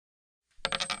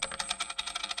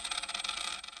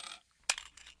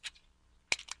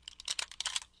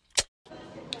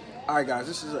Alright guys,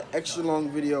 this is an extra long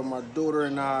video of my daughter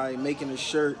and I making a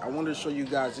shirt. I wanted to show you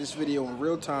guys this video in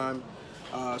real time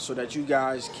so that you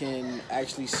guys can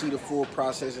actually see the full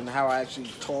process and how I actually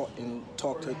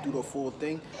talked her through the full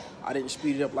thing. I didn't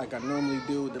speed it up like I normally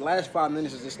do. The last 5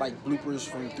 minutes is just like bloopers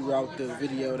from throughout the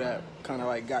video that kind of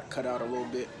like got cut out a little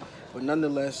bit. But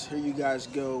nonetheless, here you guys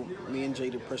go. Me and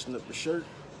Jada pressing up the shirt.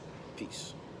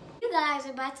 Peace. You guys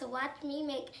are about to watch me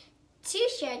make 2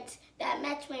 shirts that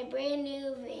match my brand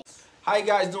new van. How you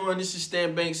guys doing? This is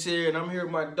Stan Banks here, and I'm here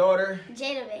with my daughter,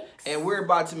 Jada Banks. and we're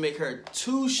about to make her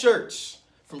 2 shirts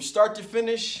from start to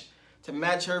finish to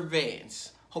match her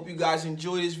Vans. Hope you guys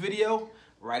enjoy this video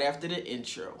right after the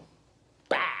intro.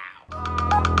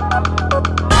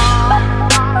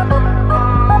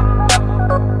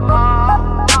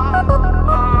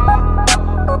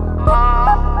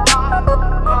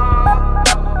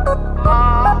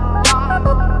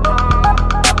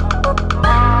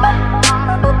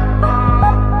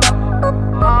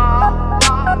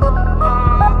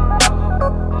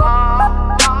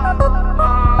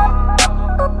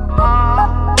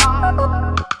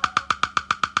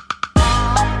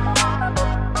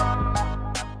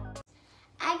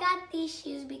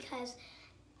 Shoes because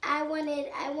I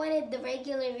wanted the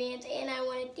regular Vans and I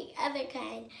wanted the other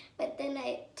kind, but then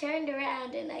I turned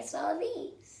around and I saw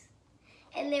these,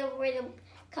 and they were the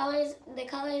colors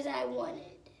I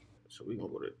wanted. So we're gonna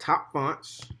go to top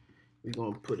fonts. We're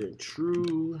gonna put in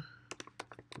True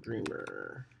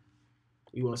Dreamer.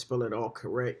 You want to spell it all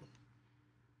correct?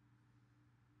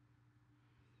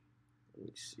 Let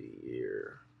me see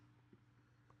here.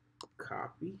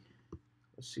 Copy.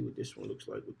 Let's see what this one looks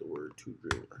like with the word True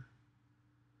Dreamer.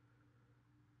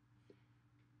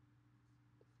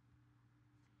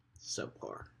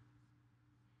 Subpar.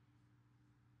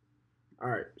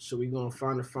 Alright, so we're going to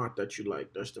find a font that you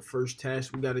like. That's the first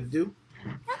task we got to do.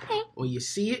 Okay. When you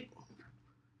see it,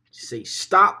 say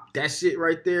stop. That's it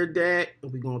right there, Dad.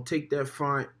 And we're going to take that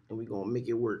font and we're going to make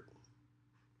it work.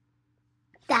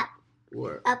 Stop.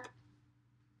 What? Up.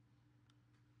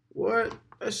 What?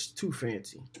 That's too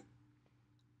fancy.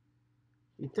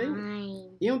 You think?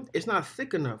 Fine. You know, it's not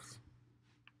thick enough.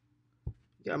 You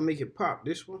gotta make it pop.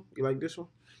 This one? You like this one?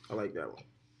 I like that one.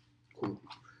 Cool.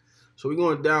 So we're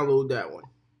gonna download that one.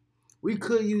 We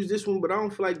could use this one, but I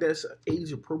don't feel like that's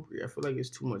age appropriate. I feel like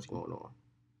it's too much going on.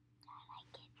 I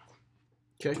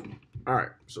like it. Okay.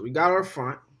 Alright. So we got our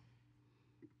font.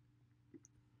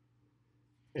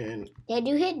 And did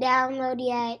you hit download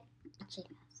yet?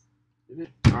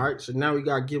 Alright, so now we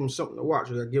gotta give them something to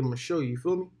watch. We gotta give them a show, you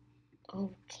feel me?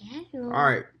 Okay. All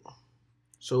right.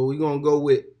 So we're gonna go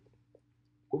with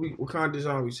what kind of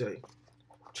design we say?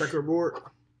 Checkerboard.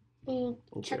 Okay.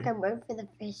 Checkerboard for the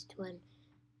first one.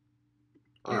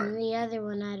 All and right. the other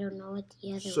one, I don't know what the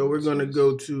other one. So we're gonna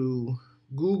go to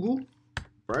Google,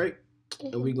 right?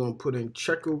 And we're gonna put in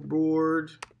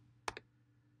checkerboard.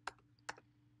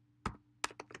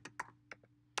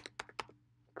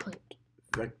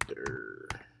 Vector.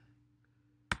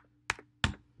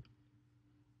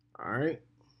 All right.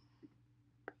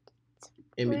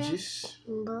 Images.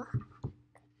 All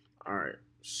right.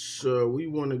 So we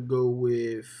want to go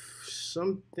with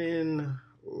something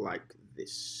like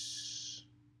this.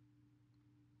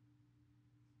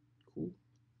 Cool.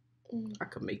 I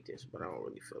could make this, but I don't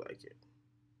really feel like it.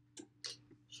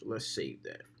 So let's save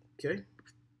that. Okay.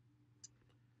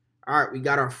 All right. We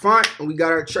got our font and we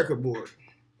got our checkerboard.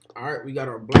 All right. We got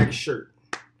our black shirt.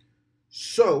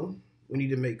 So we need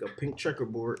to make a pink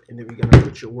checkerboard, and then we gotta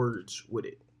put your words with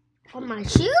it. On my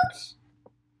shoes?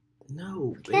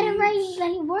 No, baby. Gotta write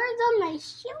like words on my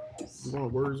shoes. You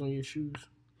want words on your shoes?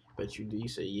 Bet you do. You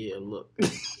say, yeah, look.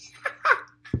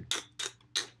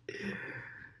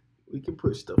 We can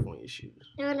put stuff on your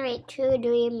shoes. I wanna write True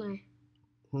Dreamer.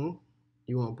 You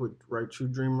want to write True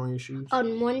Dreamer on your shoes?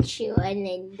 On one shoe, and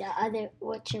then the other,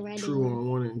 what you're writing. True on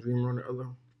one and Dreamer on the other.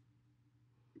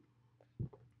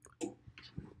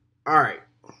 All right,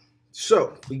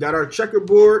 so we got our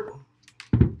checkerboard.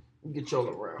 Get y'all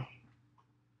around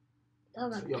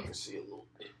so y'all can see a little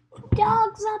bit.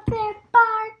 Dogs up there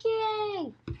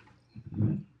barking.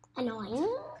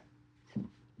 Annoying.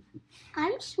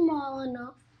 I'm small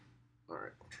enough. All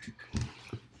right.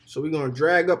 So we're gonna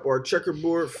drag up our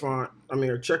checkerboard font.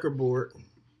 Our checkerboard.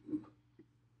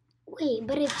 Wait,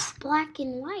 but it's black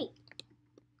and white.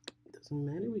 Doesn't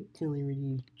matter what telling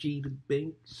you, Jada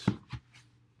Banks.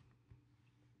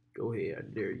 Go ahead, I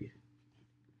dare you.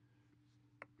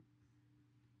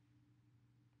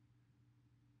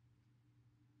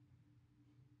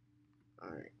 All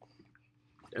right.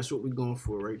 That's what we're going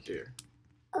for right there.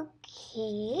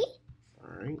 Okay. All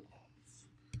right.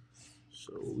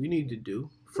 So what we need to do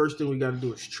first thing we got to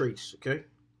do is trace, okay?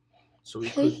 So we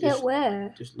Trace click it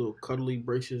where? this little cuddly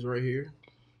braces right here.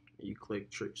 And you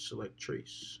click trace, select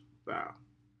trace, bow,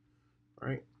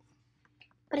 right?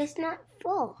 But it's not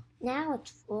full. Now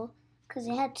it's full because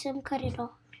I had some cut it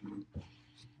off.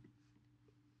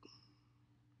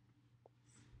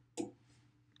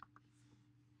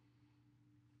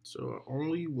 So I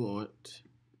only want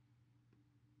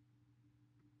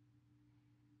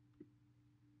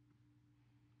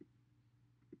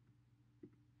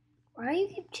Why do you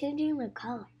keep changing the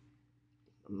color?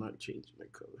 I'm not changing the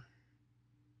color.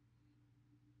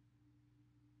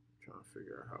 I'm trying to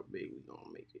figure out how big we're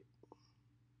gonna make it.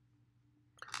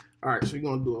 All right, so we're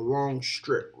gonna do a long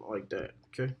strip like that,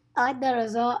 okay? I thought it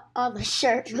was all the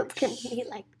shirt was gonna be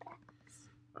like that.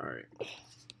 All right.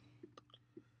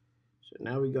 So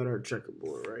now we got our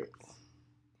checkerboard, right?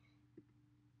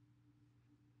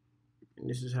 And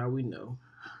this is how we know.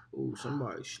 Ooh,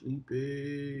 somebody's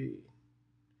sleepy.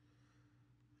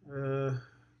 Gotta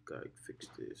fix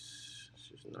this. It's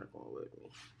just not gonna let me.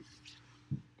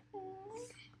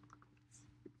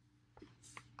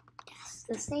 That's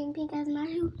the same pink as my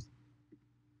shoes.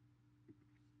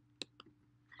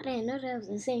 I didn't know that was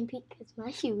the same pink as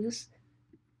my shoes.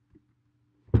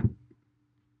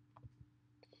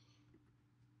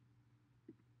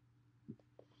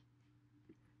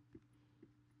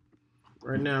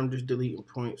 Right now I'm just deleting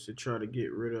points to try to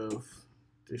get rid of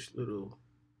this little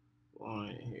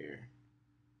line here.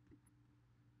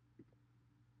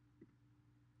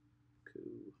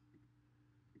 Cool.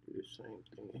 Do the same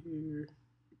thing here.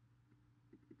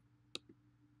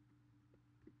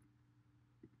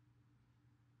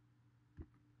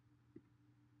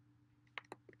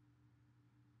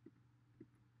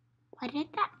 Why did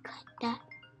that cut that?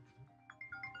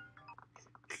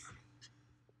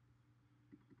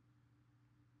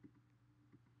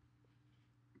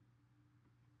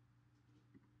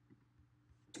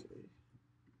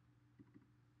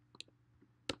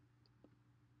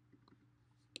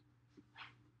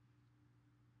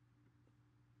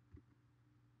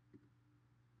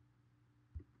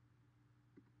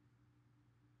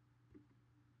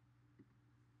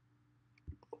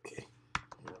 Okay,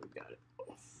 now we got it.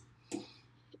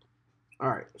 All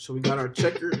right, so we got our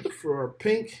checker for our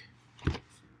pink.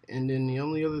 And then the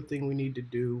only other thing we need to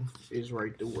do is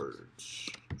write the words.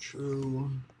 True.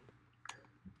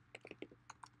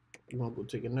 You want to go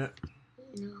take a nap?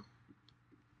 No.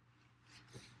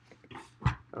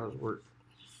 How's work?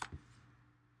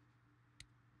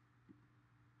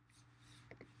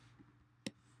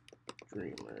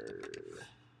 Dreamer.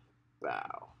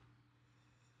 Bow.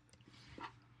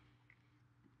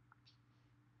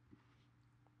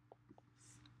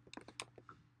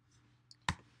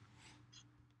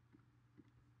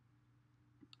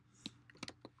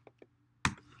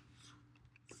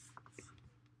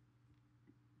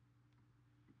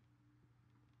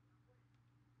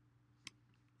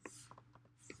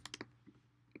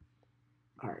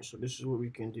 All right, so this is what we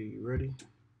can do. You ready?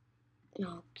 Okay.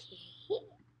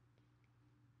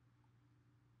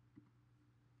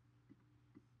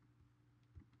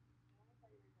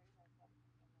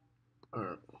 All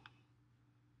right.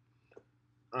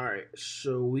 All right,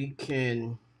 so we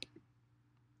can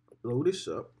blow this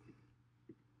up,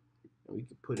 and we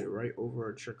can put it right over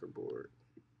our checkerboard,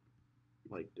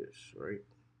 like this, right?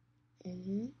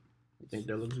 You think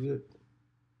that looks good?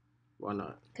 Why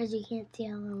not? Because you can't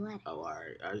see all the letters. Oh, all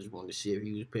right. I just wanted to see if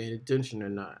you was paying attention or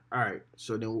not. All right.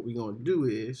 So then what we're going to do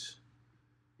is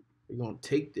we're going to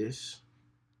take this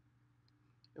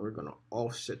and we're going to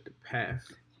offset the path.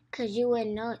 Because you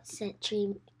wouldn't know it said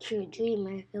True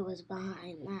Dreamer if it was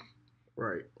behind that.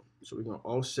 Right. So we're going to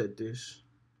offset this.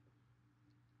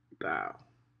 Bow.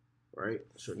 Right.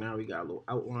 So now we got a little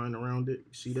outline around it.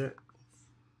 You see that?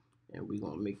 And we're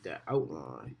going to make that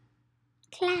outline.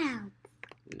 Cloud.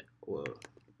 Well,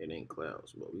 it ain't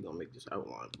clouds, but we're going to make this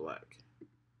outline black.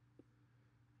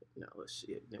 Now let's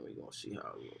see it. Then we're going to see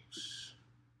how it looks.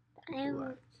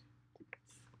 Black.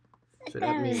 So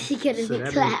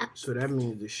that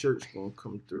means the shirt's going to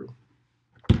come through.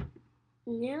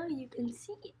 Now you can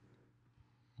see it.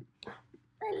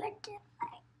 I like it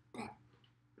like that.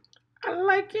 I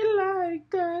like it like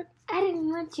that. I didn't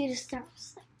want you to start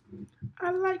saying.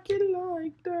 I like it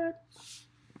like that.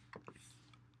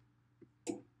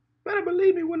 Better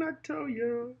believe me when I tell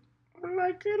you. I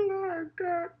like it like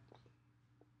that.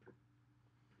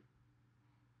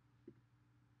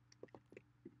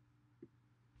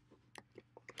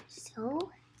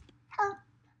 So,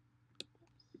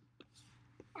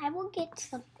 I will get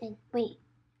something. Wait.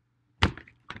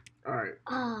 All right.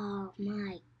 Oh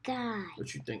my God.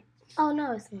 What you think? Oh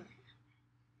no, it's not.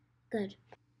 Good.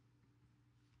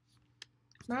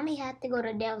 Mommy had to go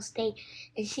to Dale State,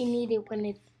 and she needed when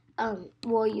it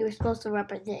well, you were supposed to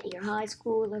represent your high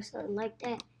school or something like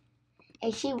that,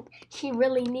 and she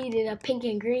really needed a pink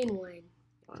and green one.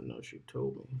 I know, she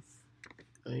told me.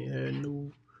 I ain't had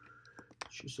no.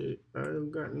 She said I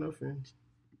ain't got nothing.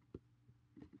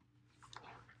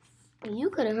 You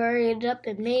could have hurried up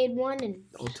and made one, and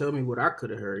don't tell me what I could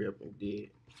have hurried up and did.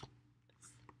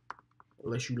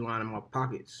 Unless you line in my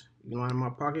pockets. You line in my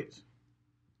pockets?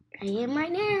 I am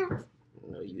right now.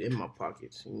 No, you in my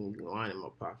pockets. You line in my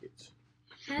pockets.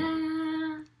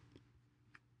 I'm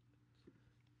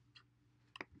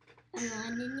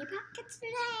in your pockets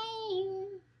today.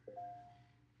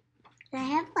 I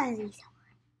have fuzzies.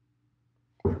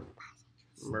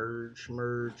 Merge,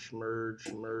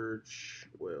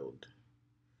 weld.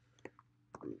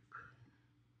 Group.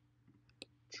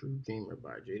 True Dreamer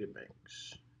by Jada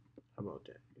Banks. How about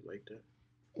that? You like that?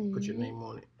 Mm-hmm. Put your name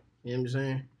on it. You know what I'm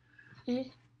saying? Mm-hmm.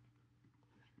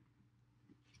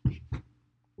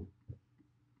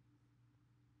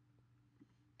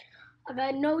 I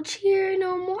got no cheer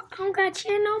no more. I don't got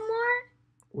cheer no more.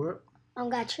 What? I don't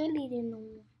got cheerleading no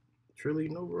more.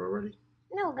 Cheerleading over already?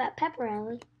 No, got pep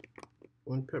rally.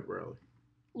 When pep rally?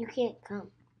 You can't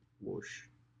come. Whoosh.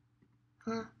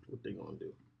 Huh? What they gonna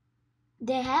do?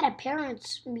 They had a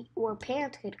parents meet where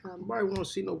parents could come. Nobody want to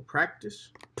see no practice.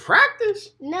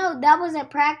 Practice? No, that wasn't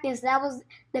practice. That was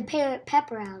the parent pep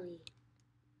rally.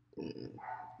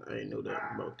 I didn't know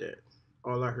that about that.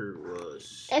 All I heard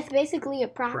was it's basically a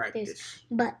practice.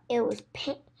 But it was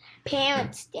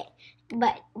parents' day.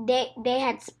 But they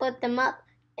had split them up.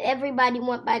 Everybody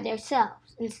went by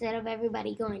themselves instead of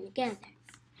everybody going together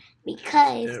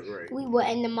because we were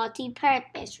in the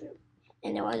multi-purpose room.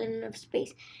 And there wasn't enough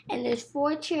space. And there's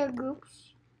 4 cheer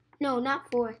groups. No, not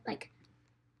 4. Like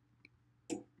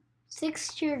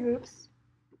 6 cheer groups.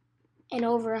 And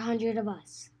over 100 of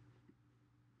us.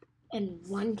 And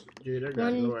one, Jade, I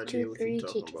got no idea what you're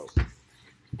talking about.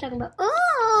 I'm talking about,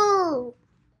 oh!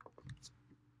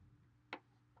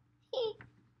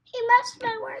 He messed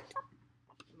my words up.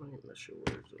 I ain't mess your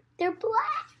words up. They're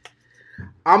black.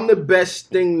 I'm the best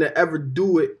thing to ever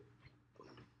do it.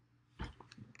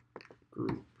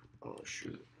 Group. Oh,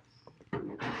 shoot.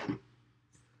 Group.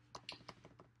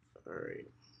 All right.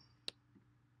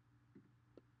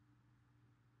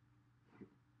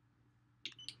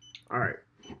 All right.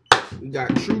 We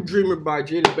got True Dreamer by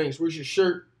Jada Banks. Where's your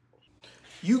shirt?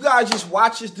 You guys just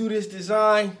watch us do this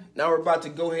design. Now we're about to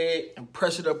go ahead and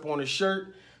press it up on a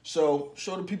shirt. So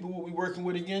show the people what we're working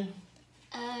with again.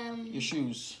 Your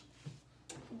shoes.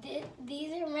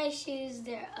 These are my shoes.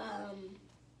 They're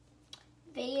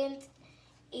Vans.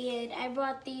 And I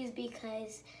brought these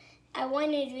because I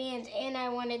wanted Vans and I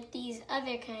wanted these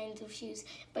other kinds of shoes.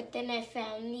 But then I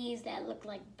found these that look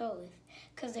like both.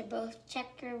 Because they're both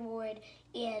checkerboard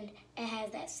and it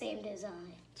has that same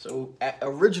design. So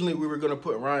originally we were going to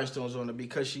put rhinestones on it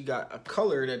because she got a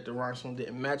color that the rhinestone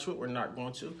didn't match with. We're not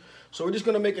going to. So we're just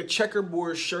going to make a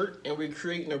checkerboard shirt and we're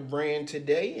creating a brand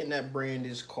today. And that brand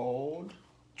is called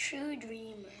True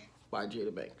Dreamer by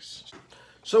Jada Banks.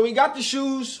 So we got the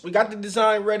shoes, we got the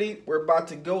design ready. We're about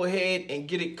to go ahead and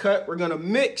get it cut. We're gonna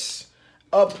mix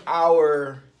up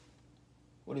our,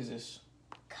 what is this?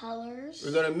 Colors.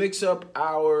 We're gonna mix up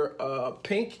our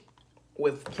pink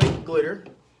with pink glitter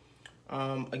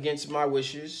against my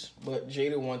wishes, but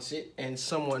Jada wants it, and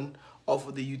someone off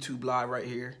of the YouTube live right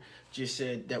here just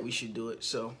said that we should do it,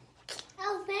 so.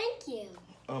 Oh, thank you.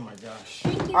 Oh my gosh.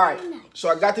 Thank you All right, very much. so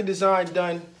I got the design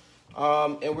done,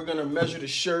 and we're gonna measure the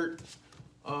shirt.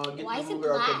 Get Why the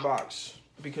ruler out the box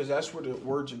because that's where the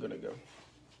words are gonna go.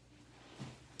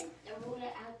 The ruler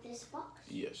out this box?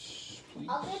 Yes, please.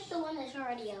 I'll get the one that's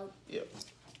already out. Yep.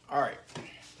 All right.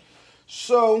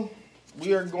 So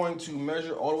we are going to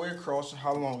measure all the way across.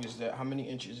 How long is that? How many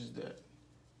inches is that?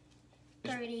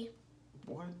 30.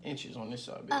 What inches on this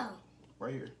side? Baby? Oh.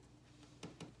 Right here.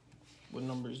 What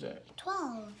number is that?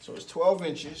 12. So it's 12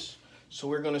 inches. So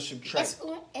we're gonna subtract.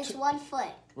 It's 1 foot.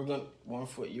 We're gonna 1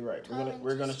 foot. You're right.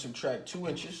 We're gonna subtract 2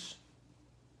 inches.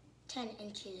 10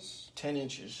 inches. 10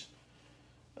 inches.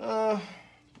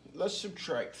 Let's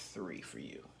subtract 3 for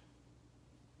you.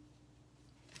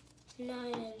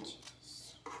 9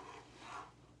 inches.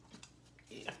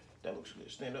 Yeah, that looks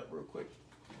good. Stand up real quick.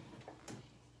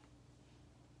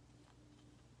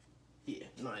 Yeah,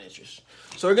 9 inches.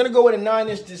 So we're gonna go with a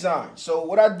 9-inch design. So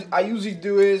what I usually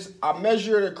do is I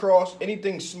measure it across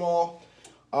anything small,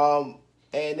 and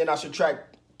then I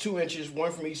subtract 2 inches,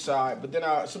 1 from each side. But then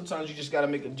sometimes you just gotta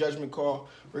make a judgment call.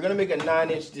 We're gonna make a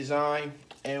 9-inch design,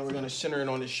 and we're gonna center it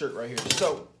on this shirt right here.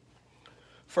 So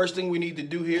first thing we need to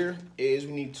do here is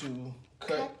we need to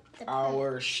cut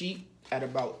our sheet at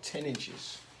about 10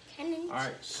 inches. 10 inches. All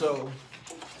right, so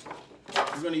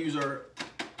we're gonna use our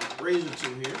razor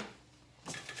tool here.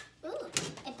 Ooh,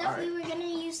 I thought we were gonna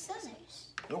use scissors.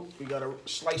 Nope, we got a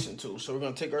slicing tool. So we're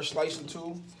gonna take our slicing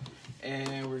tool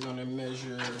and we're gonna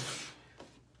measure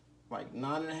like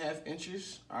 9.5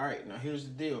 inches. All right, now here's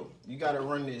the deal. You gotta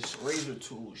run this razor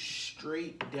tool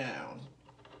straight down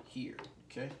here,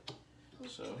 okay?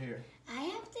 So here. I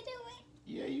have to do it?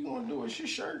 Yeah, you gonna do it. It's your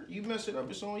shirt. You mess it up,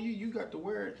 it's on you. You got to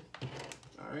wear it.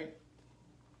 All right?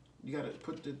 You gotta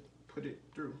put it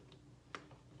through.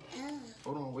 Oh.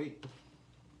 Hold on, wait.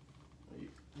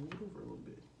 Move it over a little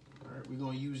bit. All right, we're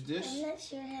gonna use this I'm not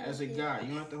sure how as a guide. You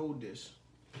don't have to hold this.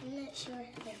 I'm not sure how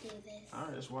to do this. All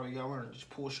right, that's why we gotta learn. Just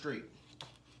pull straight.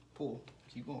 Pull.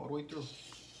 Keep going all the way through.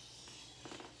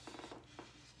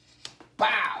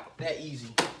 Bow! That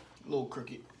easy. A little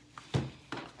crooked. A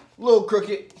little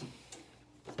crooked.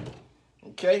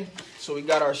 Okay, so we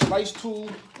got our slice tool.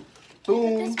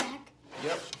 Boom. Put this back.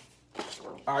 Yep.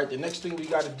 All right, the next thing we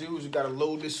gotta do is we gotta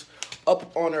load this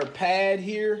up on our pad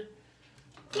here.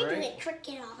 You do it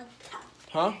crooked all the time.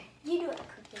 Huh? You do it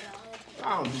crooked all the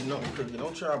time. I don't do nothing crooked.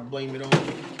 Don't try to blame it on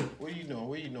me. What are you doing?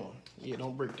 What are you doing? Yeah,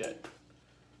 don't break that.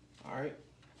 All right.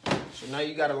 So now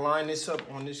you got to line this up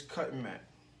on this cutting mat.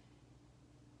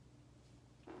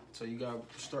 So you got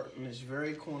to start in this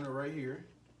very corner right here.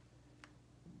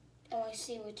 Oh, I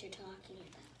see what you're talking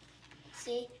about.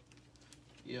 See?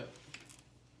 Yep.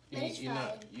 You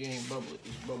ain't bubbled.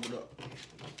 It's bubbled up.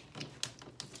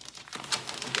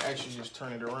 You can actually just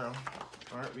turn it around.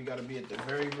 All right, we got to be at the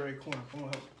very, very corner. Come on,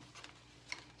 help.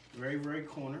 Very, very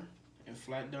corner, and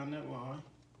flat down that line.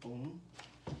 Boom,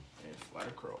 and flat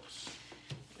across.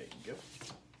 There you go.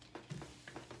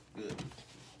 Good.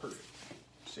 Perfect.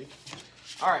 See?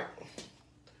 All right.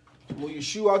 Move your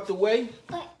shoe out the way.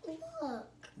 But look.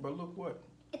 But look what?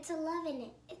 It's 11.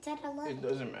 It's at 11. It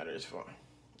doesn't matter. It's fine.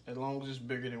 As long as it's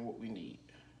bigger than what we need.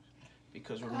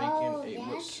 Because we're making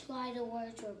that's why the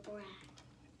words were brown.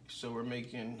 So we're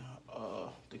making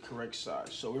the correct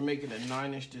size. So we're making a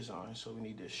 9-inch design. So we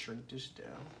need to shrink this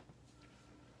down.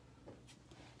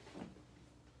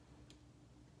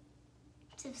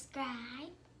 Subscribe.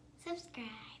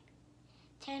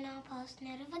 Turn on post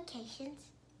notifications.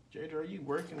 Jada, are you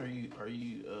working or are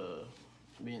you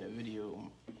being a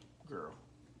video girl?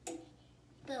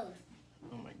 Both.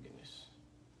 Oh my goodness.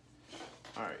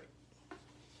 All right.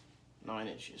 9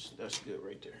 inches. That's good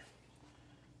right there.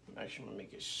 I'm actually gonna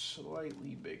make it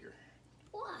slightly bigger.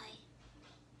 Why?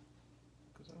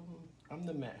 Because I'm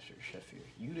the master chef here.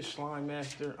 You the slime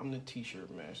master, I'm the t-shirt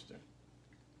master.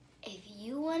 If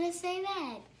you want to say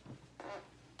that.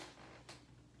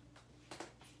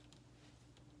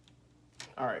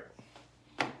 All right.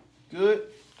 Good.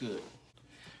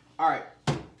 All right.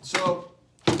 So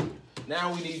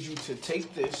now we need you to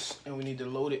take this and we need to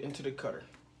load it into the cutter.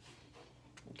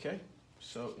 Okay?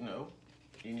 So no,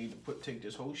 you need to take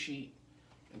this whole sheet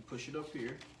and push it up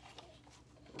here,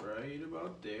 right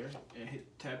about there, and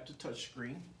tap the touch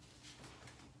screen.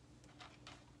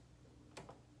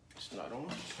 It's not on. You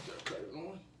gotta cut it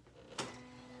on.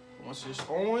 Once it's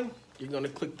on, you're gonna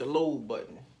click the load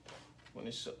button. When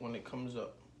it comes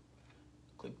up,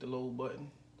 click the load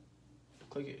button.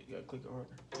 Click it. You gotta click it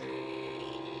harder.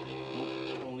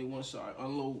 Nope, only one side.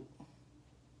 Unload.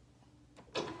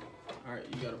 All right,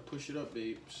 you gotta push it up,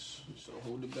 babes. So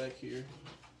hold it back here,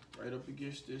 right up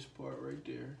against this part right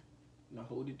there. Now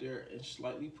hold it there and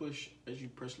slightly push as you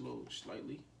press load.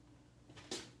 Slightly.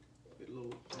 Hit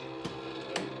load.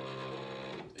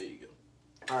 There you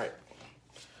go. All right.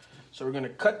 So we're gonna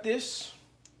cut this.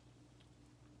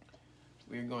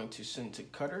 We're going to send to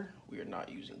cutter. We are not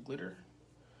using glitter.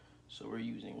 So we're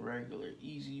using regular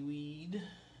easy weed.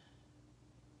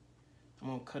 I'm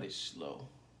gonna cut it slow.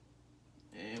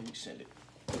 And we send it.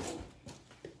 Can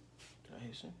I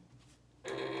hit send?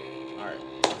 All right,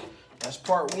 that's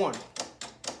part 1.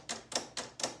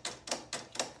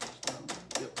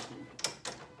 Yep.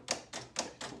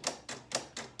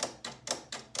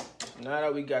 So now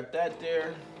that we got that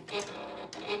there,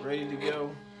 ready to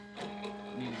go,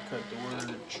 we need to cut the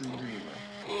word True Dreamer.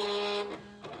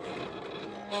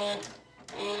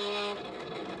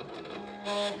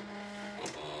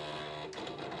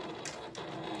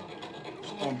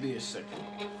 It's gonna be a second.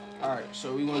 All right,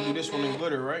 so we want to do this one in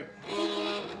glitter, right? All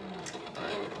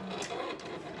right.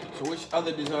 So which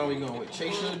other design we going with?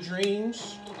 Chase Your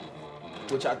Dreams,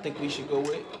 which I think we should go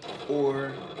with,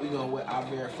 or we going with I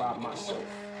Verified Myself?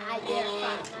 I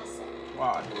verified myself.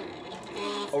 Why?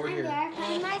 Over here. I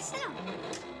verified myself.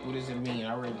 What does it mean?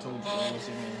 I already told you. What does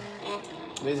it mean?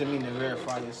 What does it mean to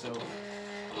verify yourself?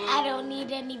 I don't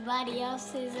need anybody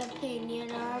else's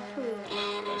opinion or approval.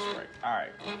 That's right. All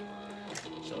right.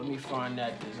 So let me find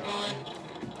that design.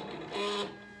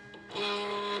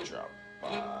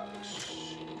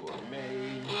 Dropbox,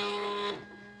 gourmet,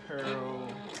 pearl,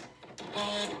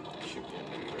 chicken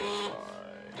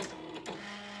verified.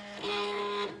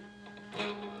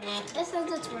 This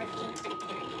says it's working.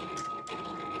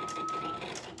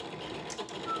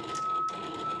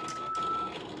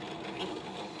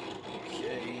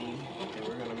 Okay, and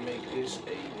we're gonna make this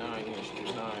a 9-inch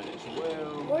design as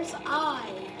well. Where's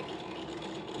I?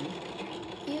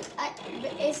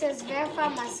 It says verify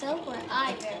myself or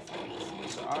I verify myself.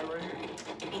 It's an eye right here.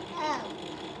 Oh.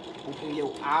 Open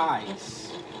your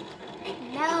eyes.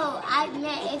 No, I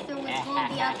meant if it was going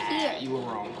to be up here. You were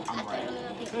wrong. I I'm thought it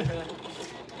was right. up here.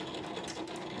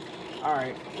 All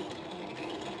right.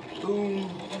 Boom.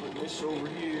 Put this over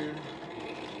here.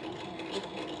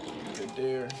 Good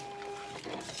there.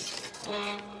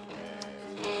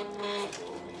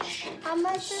 How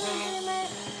much is it?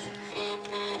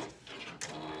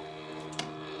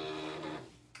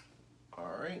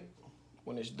 All right.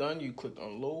 When it's done, you click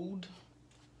unload.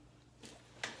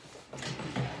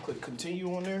 Click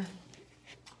continue on there.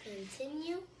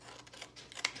 Continue.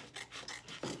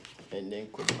 And then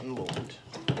click unload.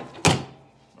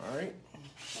 All right.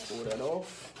 Pull that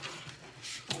off.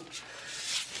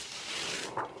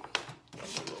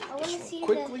 I want to see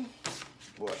quickly.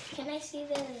 What? Can I see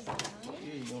the design?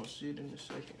 Yeah, you're gonna see it in a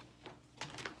second.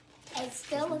 It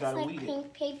still looks like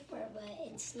pink paper, but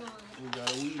it's not. You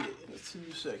gotta weed it in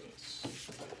 2 seconds.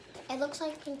 It looks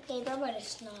like pink paper, but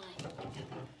it's not.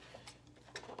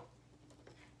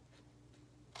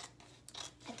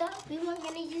 I thought we weren't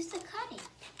gonna use the cutting.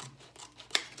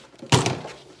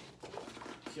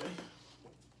 Okay.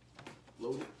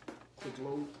 Load it. Click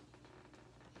load.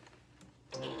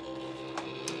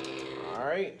 All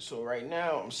right. So right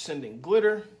now I'm sending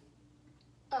glitter.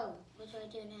 Oh, what do I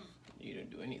do now? You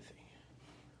didn't do anything.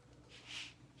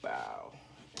 Bow.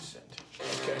 Send.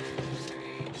 Okay.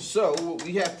 So what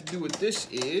we have to do with this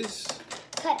is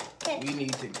Cut it. we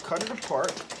need to cut it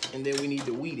apart and then we need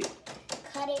to weed it.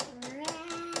 Cut it right.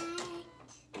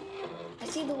 I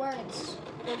see the words.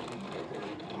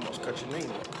 Almost cut your name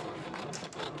up.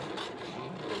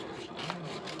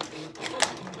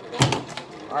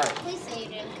 All right. Please say you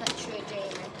didn't cut your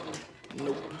Jada.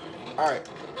 Nope. All right.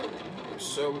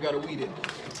 So we gotta weed it.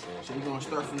 So you're gonna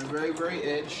start from the very, very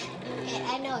edge. And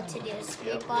I know what to do.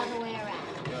 Scrape all the way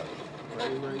around. Yep.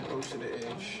 Very, very close to the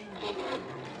edge.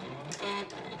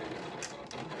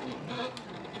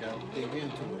 You gotta dig into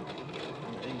it.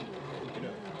 And pick it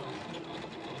up.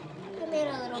 I made a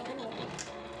little pool.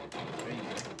 There you go.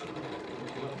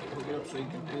 Hook it up so you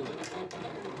can feel it.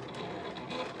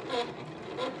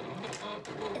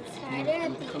 It's harder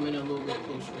at the Come in a little bit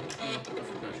closer.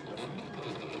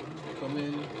 Come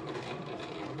in.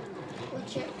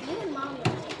 With you and Mom are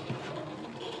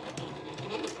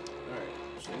Alright,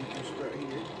 so you can start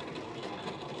here.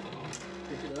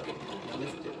 Pick it up.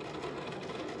 Lift it.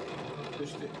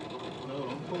 Twist it. No,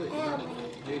 don't pull it.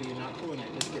 Jada, you're not pulling it.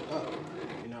 Lift it up.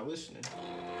 You're not listening.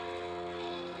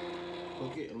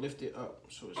 Hook it and lift it up.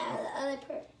 So it's up. the other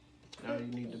part. Now you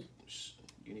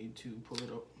need to pull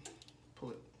it up.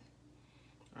 Pull it.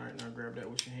 Alright, now grab that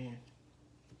with your hand.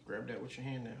 Grab that with your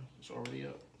hand now. It's already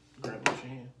up. Grab it with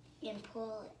your hand. And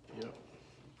pull it. Yep.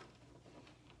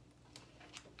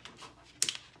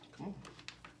 Come on.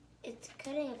 It's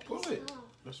cutting a piece Pull it. off.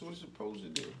 That's what it's supposed to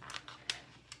do.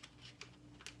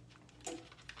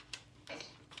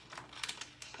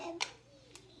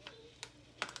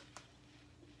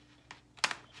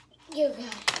 You got it.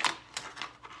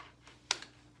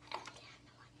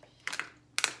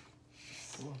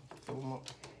 Come on, fill them up.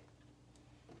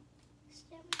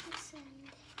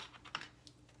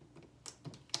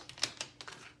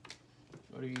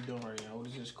 What are you doing right now? What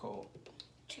is this called?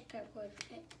 Checkerboard.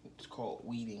 It's called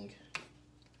weeding.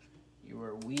 You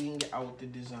are weeding out the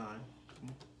design.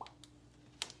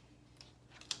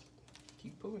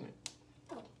 Keep pulling it.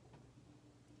 Oh.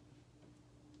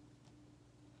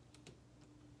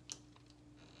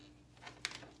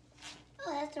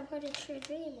 Oh, that's the part of your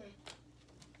dreamer.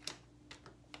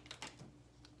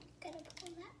 Gotta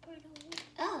pull that part away.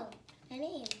 Oh, my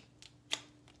name.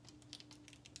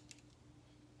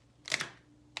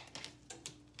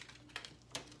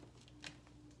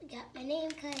 Got my name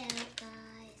cut out,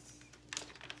 guys.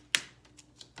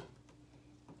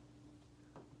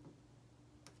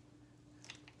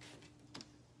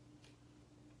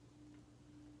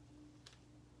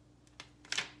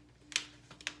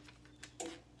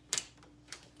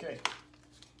 Okay.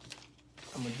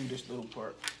 I'm gonna do this little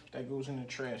part. That goes in the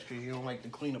trash because you don't like to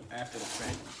clean up after the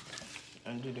fact.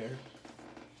 Under there.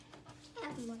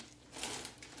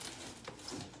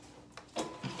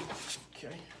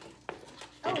 Okay.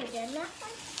 Oh, we done that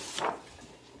one?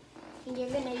 And you're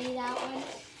gonna do that one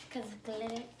because of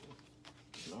glitter?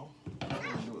 No, I'm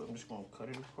gonna do it. I'm just gonna cut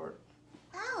it apart.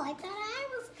 Oh, I thought I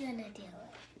was gonna do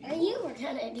it. Or you were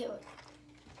gonna do it.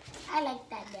 I like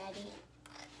that, Daddy.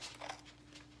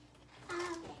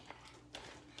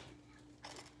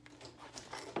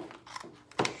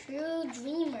 True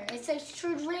Dreamer. It says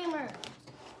True Dreamer.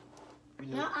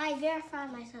 Now I verify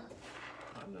myself.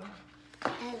 I know.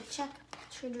 And check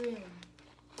True Dreamer.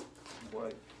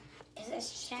 What? It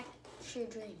says check True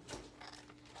Dream.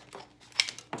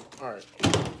 All right.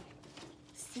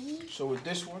 See? So with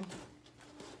this one,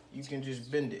 you can just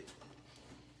bend it.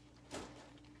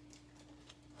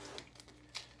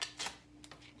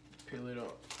 Peel it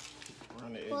up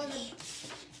around the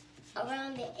edges.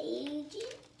 Around the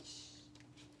edges?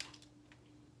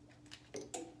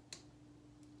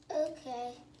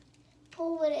 Okay.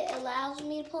 Pull what it allows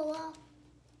me to pull off?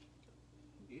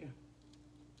 Yeah.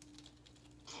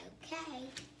 Okay.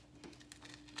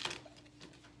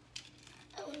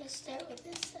 I want to start with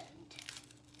this end.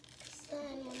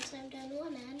 Then once I'm done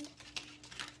one end,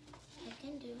 I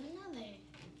can do another.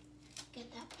 Get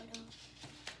that part off.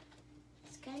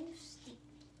 It's kind of steep.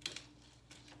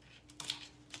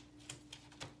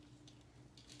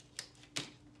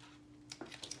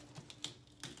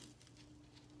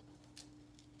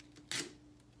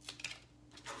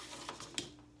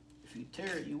 If you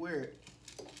tear it, you wear it.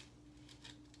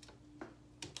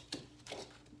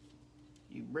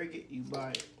 You break it, you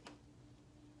buy it.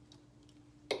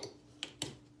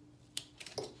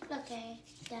 Okay,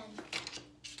 done.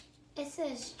 It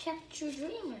says check True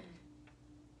Dreamer.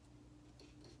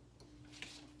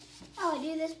 Oh, I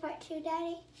do this part too,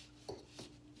 Daddy?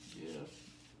 Yeah.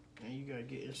 And you gotta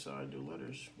get inside the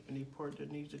letters, any part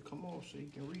that needs to come off so you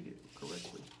can read it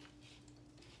correctly.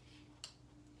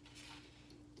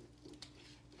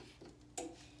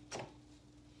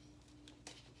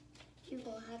 You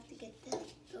will have to get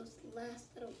those last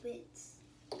little bits.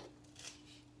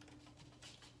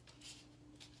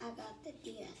 I got the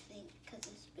D, I think, because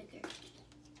it's bigger.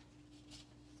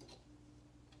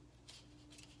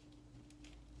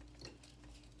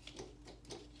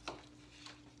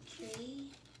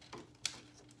 Tree.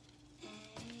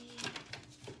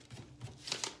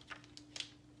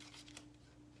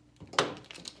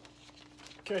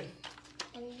 Okay.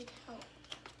 I need help.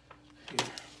 Here.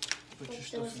 Put your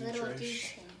stuff in the trash.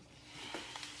 Details.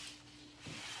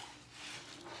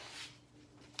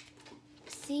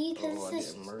 See, because Oh, I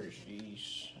didn't merge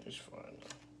these. It's fine.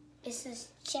 It says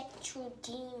check True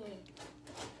Dreamer.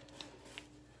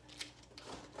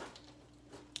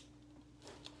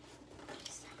 For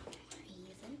some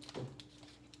reason,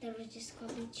 there was just going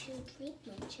to be True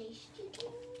Dreamer. Chase you.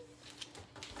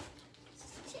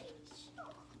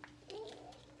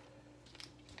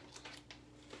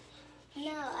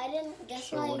 No, I didn't. Guess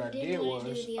So why what you I didn't did want to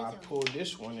was do the I other one. pulled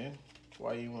this one in.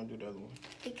 Why you want to do the other one?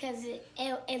 Because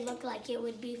it looked like it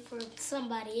would be for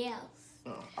somebody else.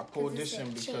 No, I pulled this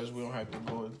in Chase. because we don't have to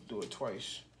go do it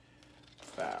twice.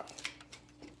 Foul.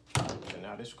 And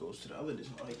now this goes to the other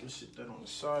design. You can sit that on the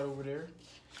side over there.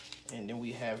 And then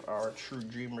we have our True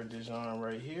Dreamer design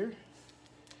right here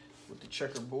with the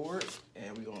checkerboard.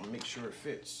 And we're going to make sure it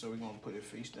fits. So we're going to put it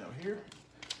face down here.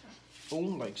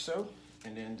 Boom, like so.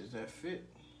 And then does that fit?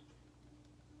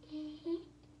 Mm-hmm.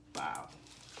 Wow.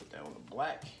 Put that on the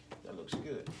black. That looks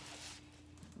good.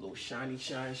 A little shiny,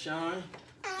 shine, shine.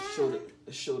 Show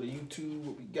the YouTube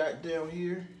what we got down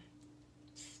here.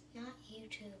 Not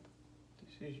YouTube.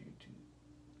 This is YouTube.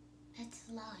 That's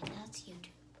live. That's YouTube.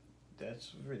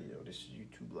 That's video. This is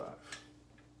YouTube Live.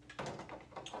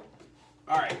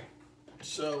 All right.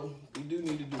 So we do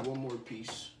need to do one more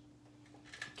piece.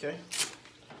 Okay.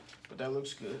 But that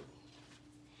looks good.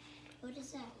 What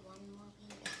is that one more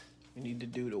piece? We need to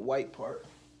do the white part.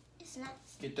 It's not.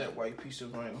 Get that white piece of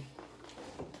vinyl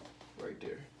right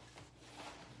there.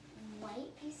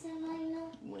 White piece of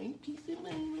vinyl? White piece of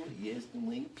vinyl. Yes, the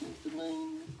white piece of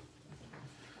vinyl.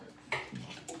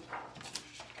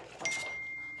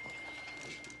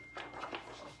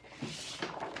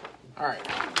 All right.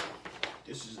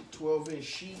 This is a 12-inch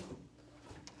sheet.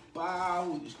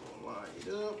 Bow. We just gonna line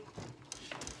it up.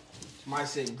 Somebody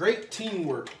said, great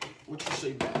teamwork. What you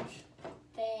say back?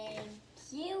 Thank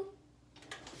you.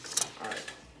 All right.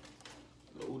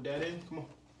 Load that in. Come on.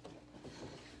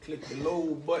 Click the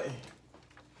load button.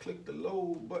 Click the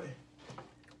load button.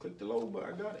 Click the load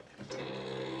button. I got it.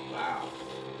 Wow.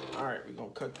 All right. We're going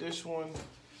to cut this one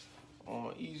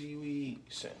on Easy We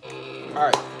Send. All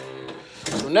right.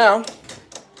 So now,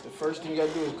 the first thing you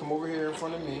gotta do is come over here in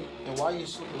front of me, and why your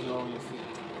slippers are on your feet?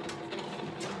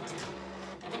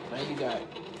 Now you got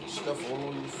stuff all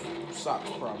over your socks,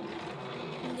 probably.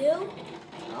 No.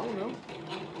 I don't know.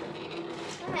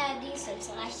 I had these since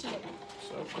last year.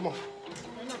 So come on.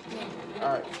 They're not new.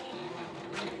 All right.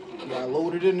 You gotta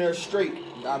load it in there straight.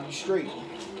 You gotta be straight.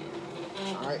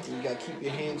 All right. And you gotta keep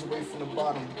your hands away from the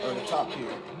bottom or the top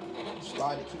here.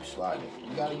 Slide it. Keep sliding it.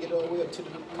 You gotta get all the way up to the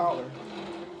collar.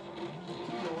 Keep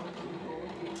going.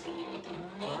 Keep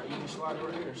going. All right. You can slide it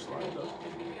right here. Slide it up.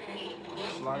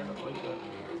 Slide it up like that.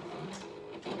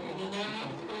 All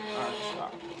right.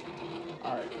 Stop.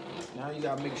 All right. Now you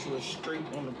gotta make sure it's straight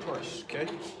on the press. Okay.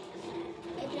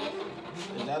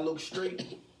 Does that look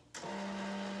straight?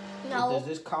 No. Does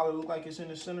this collar look like it's in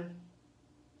the center?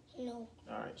 No.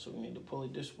 All right, so we need to pull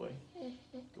it this way.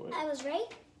 Go ahead. I was right.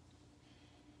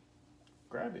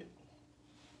 Grab it.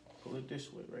 Pull it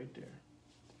this way, right there.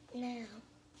 Now.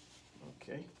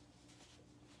 Okay.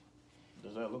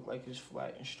 Does that look like it's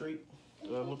flat and straight?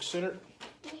 Does that look centered?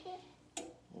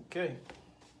 Okay.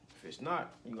 If it's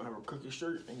not, you're going to have a crooked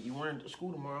shirt and you wearing it to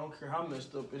school tomorrow. I don't care how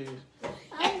messed up it is.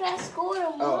 I got school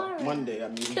tomorrow. Oh, Monday, I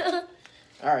mean.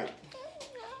 All right.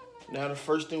 Now the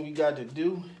first thing we got to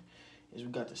do is we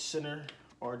got to center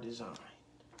our design.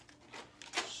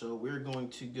 So we're going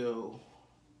to go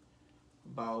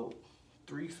about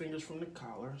 3 fingers from the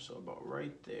collar, so about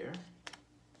right there.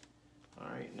 All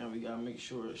right, now we gotta make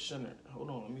sure it's centered. Hold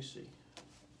on, let me see.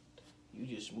 You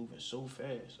just moving so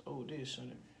fast. Oh, it is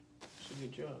centered. It's a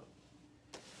good job.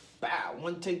 Bow,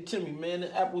 one take to me, man.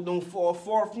 The apple don't fall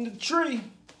far from the tree.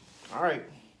 All right.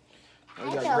 Now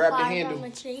you gotta grab the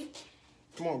handle.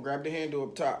 Come on, grab the handle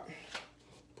up top.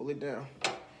 Pull it down.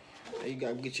 Now you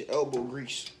gotta get your elbow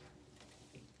grease.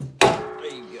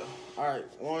 There you go. All right,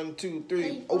 1, 2,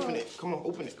 3. Open it. Come on,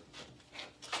 open it.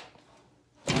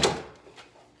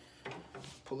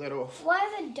 Pull that off. Why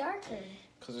is it darker?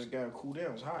 Because it's gotta cool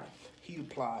down. It's hot. Heat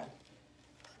applied.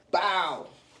 Bow.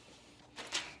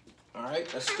 All right,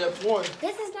 that's step 1.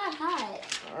 This is not hot.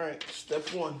 All right, step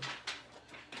 1.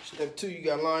 Step 2, you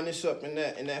gotta line this up in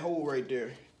that hole right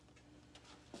there.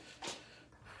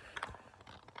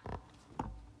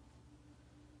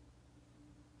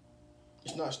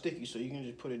 It's not sticky, so you can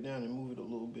just put it down and move it a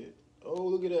little bit. Oh,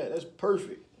 look at that. That's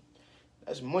perfect.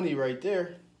 That's money right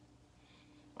there.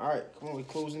 All right, come on, we're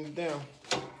closing it down.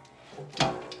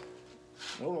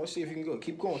 Hold on, let's see if you can go.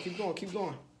 Keep going, keep going, keep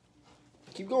going.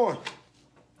 Keep going.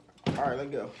 All right,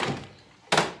 let go.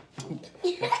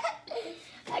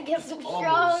 I guess I'm strong.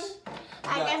 Almost.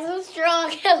 I guess I'm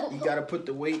strong. You gotta put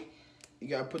the weight. You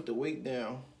gotta put the weight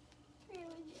down.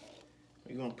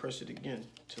 You're gonna press it again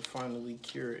to finally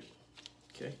cure it.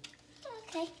 Okay.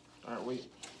 Okay. All right,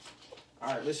 wait.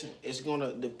 All right, listen.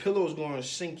 The pillow's gonna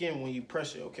sink in when you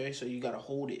press it. Okay, so you gotta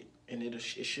hold it, and it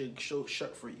should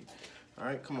shut for you. All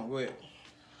right, come on, go ahead.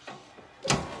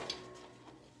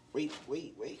 Wait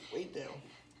down.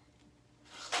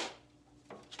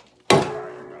 All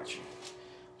right, I got you.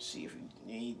 See if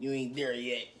you ain't there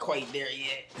yet. Quite there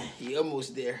yet. You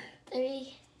almost there.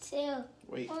 3, 2,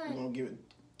 Wait, 1. we're gonna give it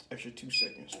extra 2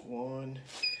 seconds. 1,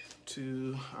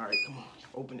 2. All right, come on.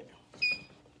 Open it.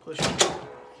 Push it.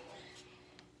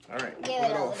 All right, Give pull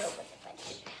it it a off. little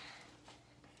bit.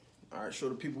 All right, show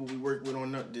the people we work with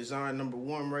on that design number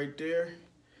 1 right there.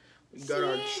 We got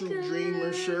our True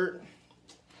Dreamer shirt.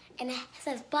 And it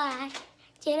says, bye,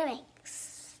 Jada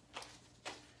Banks.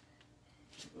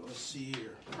 Let's see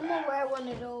here. I'm gonna wear one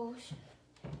of those.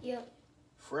 Yep.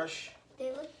 Fresh.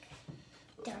 They look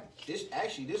dark. This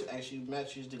actually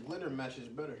matches, the glitter matches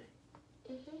better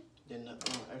than the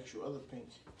actual other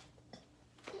paints.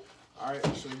 All right,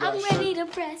 so we got I'm ready to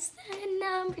press the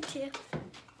number 2.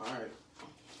 All right.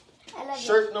 I love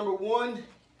Shirt number 1.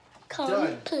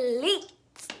 Complete.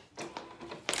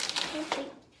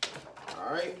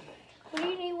 All right. What do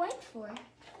you need white for?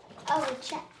 Oh, a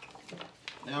check.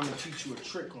 Now I'm gonna teach you a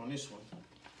trick on this one.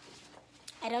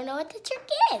 I don't know what the trick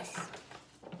is.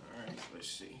 All right, let's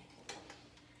see.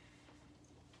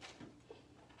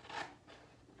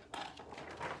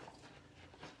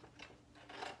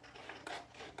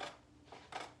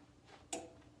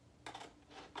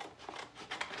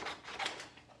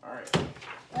 All right.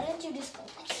 Why don't you just go?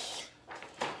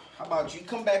 How about you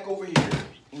come back over here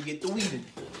and get the weeding?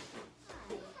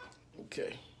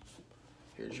 Okay.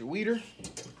 Here's your weeder.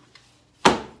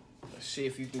 Let's see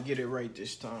if you can get it right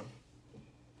this time.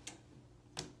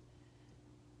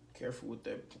 Careful with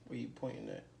that, where you pointing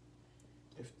at.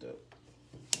 Lift up.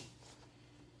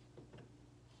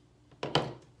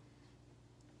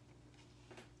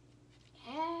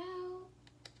 How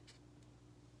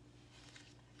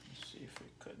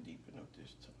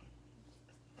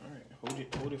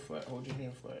hold it flat. Hold your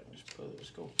hand flat. Just pull it. Let's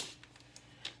go.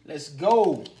 Let's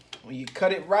go. When you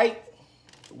cut it right,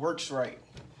 it works right.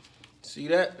 See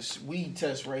that? It's weed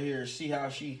test right here. See how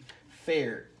she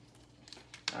fared.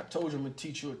 I told you I'm going to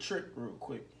teach you a trick real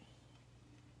quick.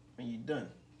 When you're done.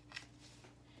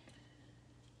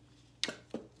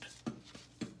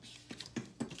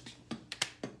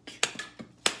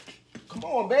 Come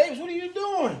on, babes. What are you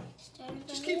doing?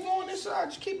 Just keep going this side.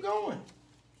 Just keep going.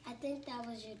 I think that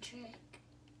was your trick.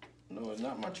 No, it's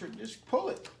not my trick. Just pull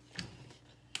it.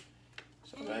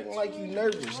 Stop acting like you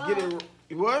nervous. Get it.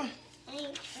 What? I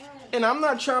ain't trying. And I'm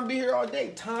not trying to be here all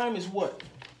day. Time is what?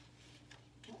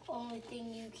 The only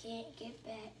thing you can't get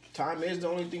back. Time is the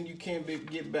only thing you can't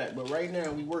get back. But right now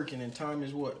we working, and time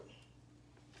is what?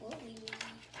 What we need.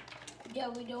 Yeah,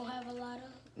 we don't have a lot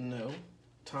of. No.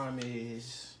 Time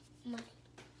is Money.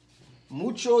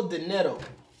 mucho dinero.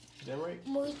 Is that right?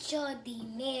 Mucho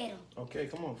dinero. Okay,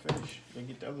 come on, finish. Gotta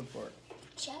get the other part.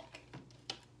 Check.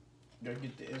 Gotta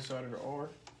get the inside of the R.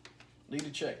 Lead the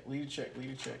check. Lead the check.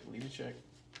 Lead the check. Lead the check.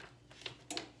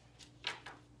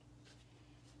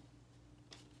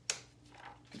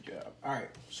 Good job. All right.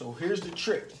 So here's the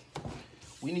trick.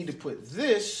 We need to put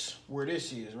this where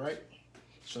this is, right?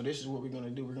 So this is what we're gonna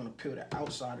do. We're gonna peel the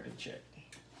outside of the check.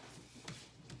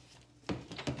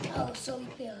 Oh, so we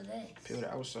peel this. Peel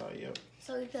the outside. Yep.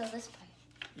 So we peel this part.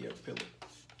 Yep. Peel it.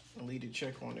 And lead the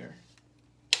check on there.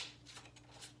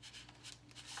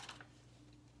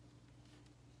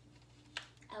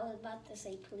 I was about to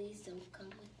say, please don't come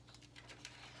with me.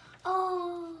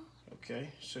 Oh. Okay.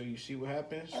 So you see what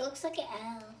happens? It looks like an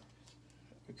L.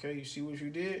 Okay. You see what you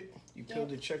did? You peeled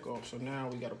the check off. So now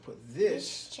we got to put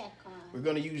this. Check on. We're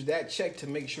going to use that check to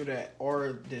make sure that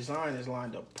our design is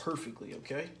lined up perfectly,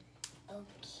 okay?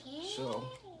 Okay. So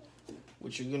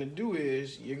what you're going to do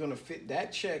is you're going to fit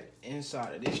that check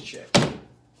inside of this check.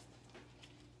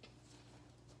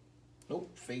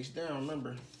 Nope, face down,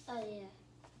 remember. Oh, yeah.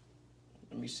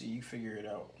 Let me see, you figure it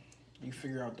out. You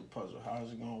figure out the puzzle. How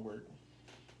is it going to work?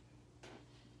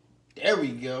 There we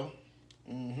go.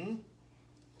 Mm-hmm.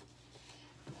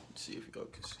 Let's see if y'all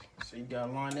can see. So you got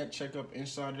to line that check up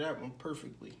inside of that one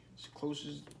perfectly. As close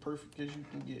as perfect as you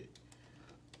can get.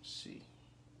 Let's see.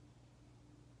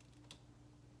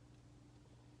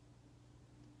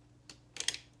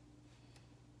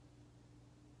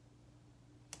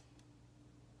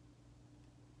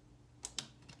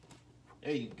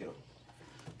 There you go.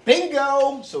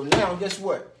 Bingo! So now, guess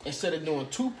what? Instead of doing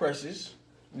 2 presses,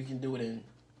 we can do it in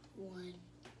 1.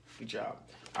 Good job.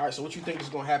 All right, so what you think is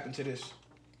going to happen to this?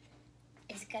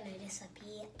 It's going to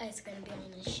disappear. It's going to be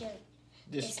on the shirt.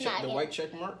 This check, the white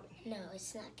check mark? No,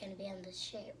 it's not going to be on the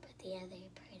shirt, but the other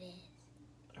part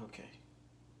is. Okay.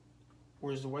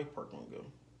 Where's the white part going to go?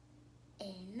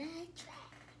 In the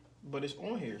track. But it's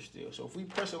on here still. So if we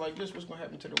press it like this, what's going to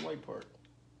happen to the white part?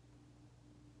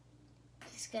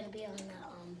 It's going to be on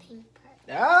the pink part.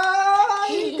 Ah,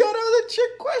 you got another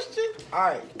trick question. All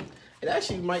right. It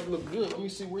actually might look good. Let me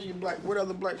see where your where the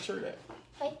other black shirt at?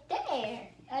 Right there.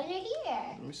 Under here.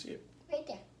 Let me see it. Right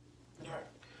there. All right.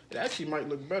 It actually might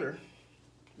look better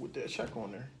with that check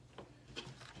on there.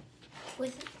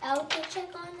 Without the check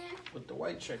on there? With the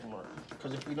white check mark.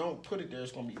 Because if we don't put it there,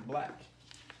 it's going to be black.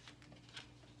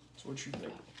 So what you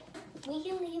think? We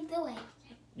can leave the white.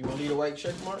 You want to leave a white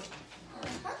check mark?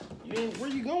 Uh-huh. You ain't,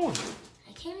 where you going?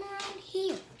 I came around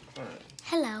here. All right.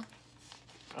 Hello.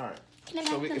 All right. Can I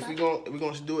So back if them up? we're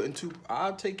going to do it in 2,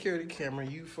 I'll take care of the camera.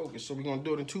 You focus. So we're going to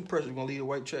do it in 2 presses. We're going to leave a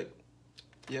white check.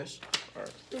 Yes? All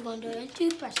right. We're going to do it in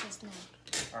 2 presses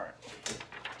now. All right.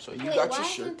 So you Wait, got why your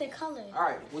shirt. isn't the color? All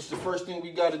right. What's the first thing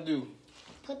we got to do?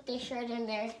 Put the shirt in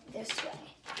there this way.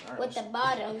 All right, with the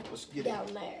bottom let's get down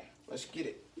it. there. Let's get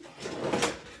it.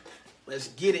 Let's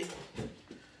get it.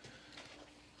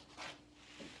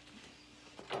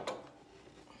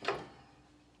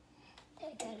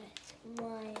 I got it.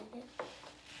 Line.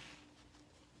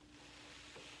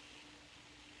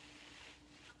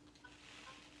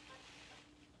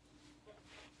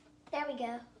 There we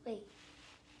go. Wait.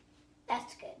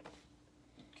 That's good.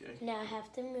 Okay. Now I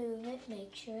have to move it,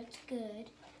 make sure it's good.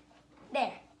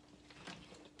 There.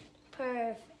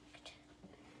 Perfect.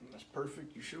 That's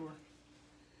perfect. You sure?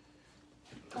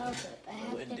 Oh, good. I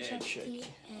have Let to Dad check check. the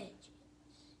edge.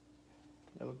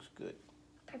 That looks good.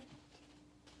 Perfect.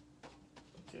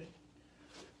 Okay.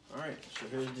 All right. So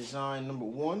here's design number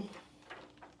 1.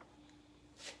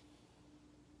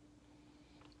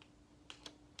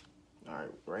 All right.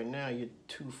 Right now you're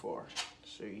too far.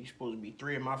 So you're supposed to be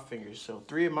 3 of my fingers. So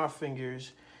 3 of my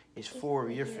fingers is 4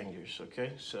 of your fingers.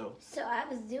 Okay. So I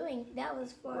was doing, that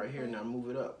was for. right here now, move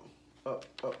it up, up,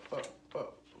 up, up,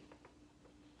 up.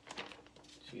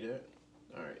 See that?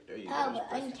 All right, there you go. Oh,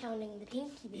 but I'm counting the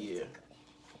pinky, basically. Yeah.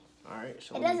 All right,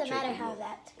 so it doesn't matter how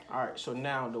that's going. All right, so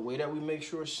now the way that we make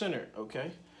sure it's centered,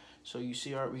 okay? So you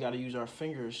see, we got to use our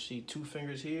fingers. See, 2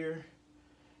 fingers here,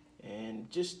 and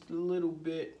just a little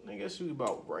bit. I guess we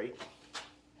about right.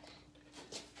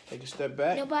 Take a step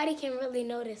back. Nobody can really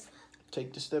notice that.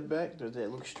 Take the step back. Does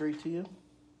that look straight to you?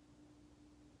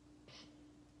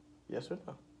 Yes or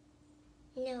no?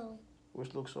 No.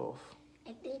 Which looks off?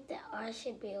 I think the R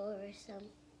should be over some.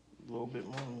 A little bit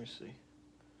more. Let me see.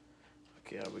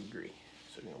 Okay, I would agree.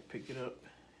 So we're going to pick it up.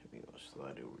 We're going to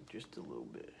slide it over just a little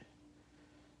bit.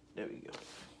 There we go.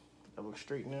 That looks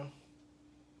straight now?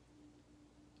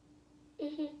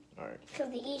 Mm-hmm. All right.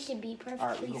 Because the E should be perfectly All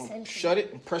right, we're going centered. to shut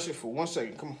it and press it for 1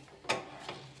 second. Come on.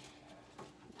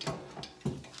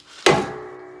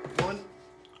 1.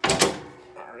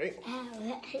 All right. Ow,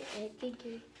 that hurt my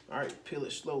finger. All right, peel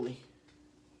it slowly.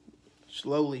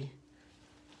 Slowly.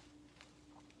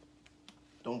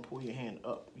 Don't pull your hand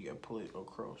up. You got to pull it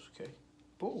across, okay?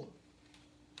 Pull.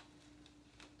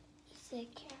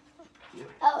 Sit careful. Yep.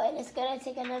 Oh, and it's going to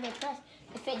take another press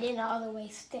if it didn't all the way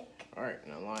stick. All right,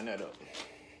 now line that up.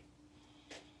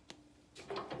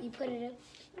 You put it up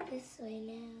this way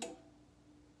now.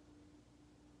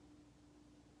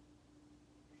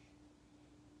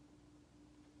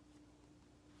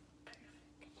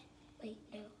 Perfect. Wait,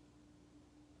 no.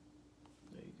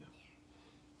 There you go.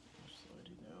 Slide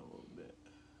it down a little bit.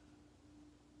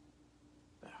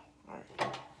 Now, all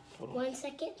right. Hold on. 1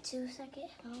 second, 2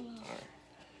 seconds. Hold on.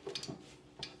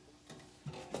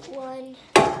 All right.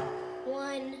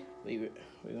 1. Leave it.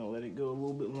 We're going to let it go a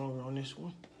little bit longer on this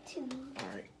one. 2. All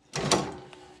right.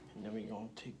 And then we're going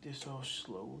to take this off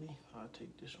slowly. I'll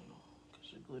take this one off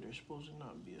because the glitter's supposed to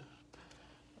not be a...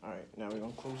 All right, now we're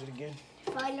going to close it again.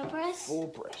 Final press. Full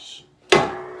press.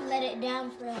 Let it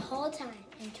down for the whole time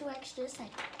and 2 extra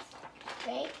seconds.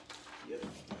 Right? Yep.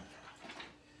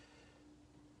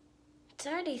 It's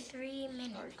already 3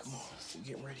 minutes. All right, come on. We're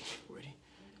getting ready. Ready?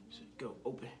 So go.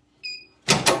 Open.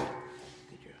 Good job.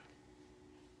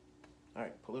 All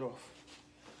right, pull it off.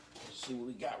 Let's see what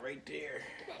we got right there.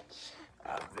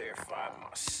 I verified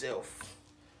myself.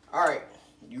 All right,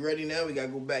 you ready now? We got to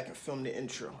go back and film the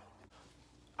intro.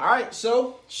 All right,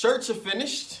 so shirts are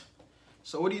finished.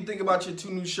 So what do you think about your 2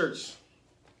 new shirts?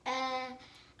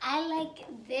 I like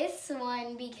this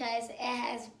one because it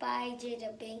has by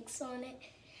Jada Banks on it.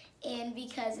 And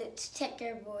because it's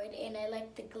checkerboard, and I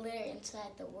like the glitter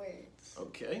inside the words.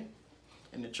 Okay.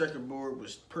 And the checkerboard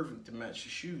was perfect to match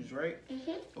your shoes, right?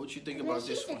 Mm-hmm. What you think about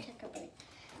this one? Checkerboard.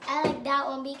 I like that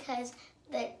one because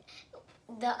the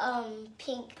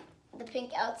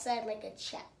pink outside like a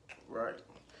check. Right.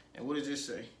 And what does this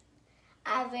say?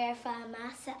 I verify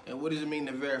myself. And what does it mean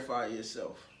to verify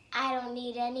yourself? I don't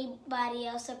need anybody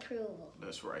else's approval.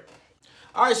 That's right.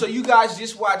 All right, so you guys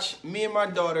just watch me and my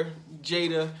daughter,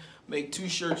 Jada, make 2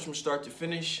 shirts from start to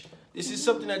finish. This is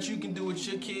something that you can do with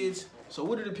your kids. So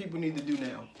what do the people need to do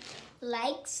now?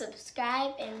 Like,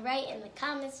 subscribe, and write in the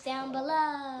comments down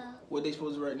below. What are they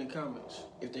supposed to write in the comments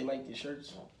if they like the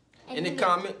shirts? In the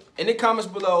comments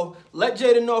below, let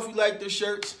Jada know if you like their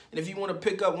shirts. And if you want to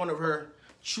pick up one of her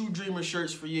True Dreamer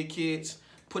shirts for your kids,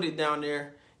 put it down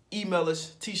there. Email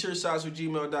us,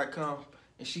 tshirtsize@gmail.com.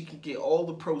 And she can get all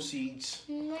the proceeds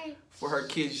for her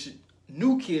kids'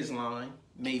 new kids line,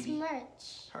 maybe. It's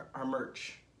merch. Her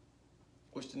merch.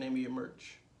 What's the name of your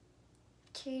merch?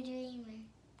 True Dreamer.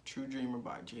 True Dreamer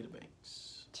by Jada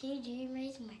Banks. True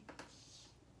Dreamer's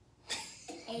merch.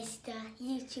 It's the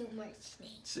YouTube merch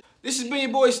name. This has been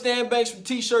your boy Stan Banks from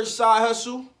T-Shirt Side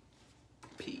Hustle.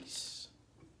 Peace.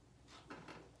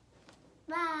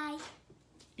 Bye.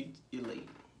 You're late.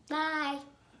 Bye.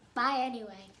 Bye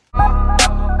anyway.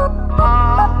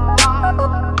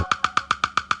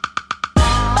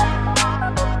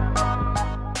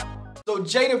 So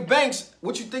Jada Banks,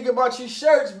 what you think about your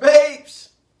shirts, babes?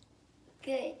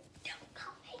 Good. Don't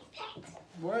call me babes.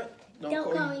 What?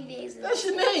 Don't call me babes. That's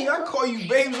your name. I call you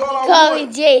babes all I Call want.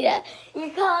 me Jada.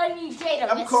 You're calling me Jada.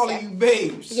 I'm calling you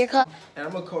babes. And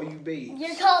I'm gonna call you babes.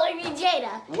 You're calling me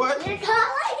Jada. What? You're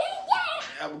calling me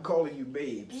Jada. I'm calling you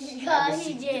babes. You're calling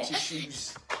me Get your Jada.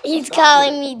 shoes. He's Stop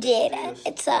calling it. me Jada. Yes.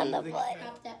 It's on the board.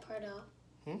 Crop that part out.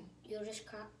 You'll just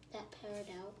crop that part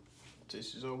out.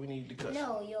 This is all we need to cut.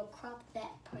 No, you'll crop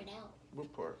that part out.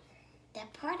 What part?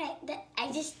 That part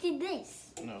I just did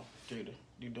this. No, Jada,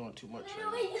 you're doing too much. What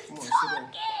are Right you now. Come on, sit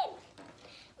down. talking?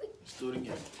 Let's do it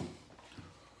again.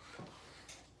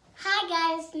 Hi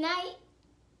guys, night.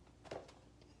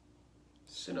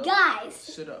 Sit up. Guys.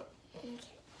 Sit up.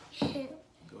 Okay.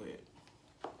 Go ahead.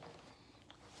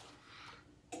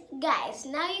 Guys,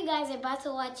 now you guys are about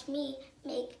to watch me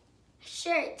make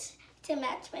shirts to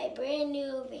match my brand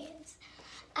new Vans.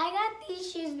 I got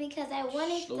these shoes because I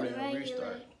wanted Slow the down, regular.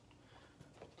 restart.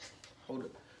 Hold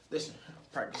it. Listen,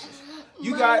 practice this.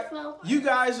 My You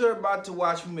guys are about to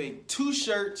watch me make 2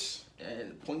 shirts,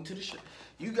 and point to the shirt.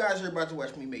 You guys are about to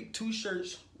watch me make 2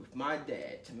 shirts with my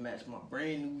dad to match my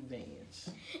brand new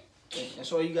Vans. And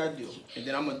that's all you gotta do. And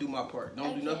then I'm gonna do my part.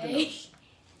 Don't do nothing else.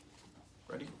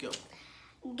 Ready? Go.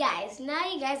 Guys, now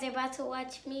you guys are about to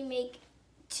watch me make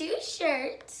 2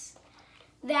 shirts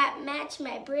that match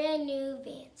my brand new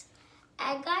Vans.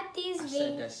 I got these Vans. I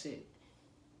said that's it.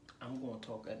 I'm gonna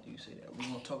talk after you say that. We're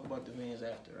gonna talk about the Vans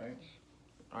after, right?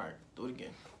 Alright, do it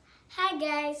again. Hi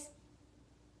guys.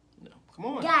 No, come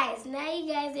on. Guys, now you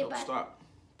guys are No, about stop.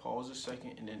 Pause a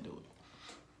second and then do it.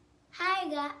 Hi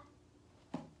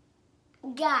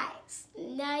guys,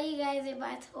 now you guys are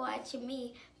about to watch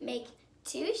me make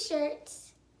 2 shirts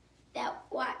that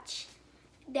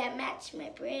match my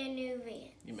brand new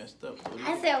Vans. You messed up.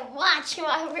 I said watch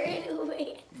my brand new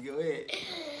Vans. Go ahead.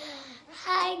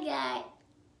 Hi guys.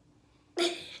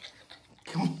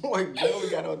 Come on, girl. We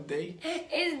got all day.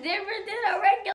 It's different than a regular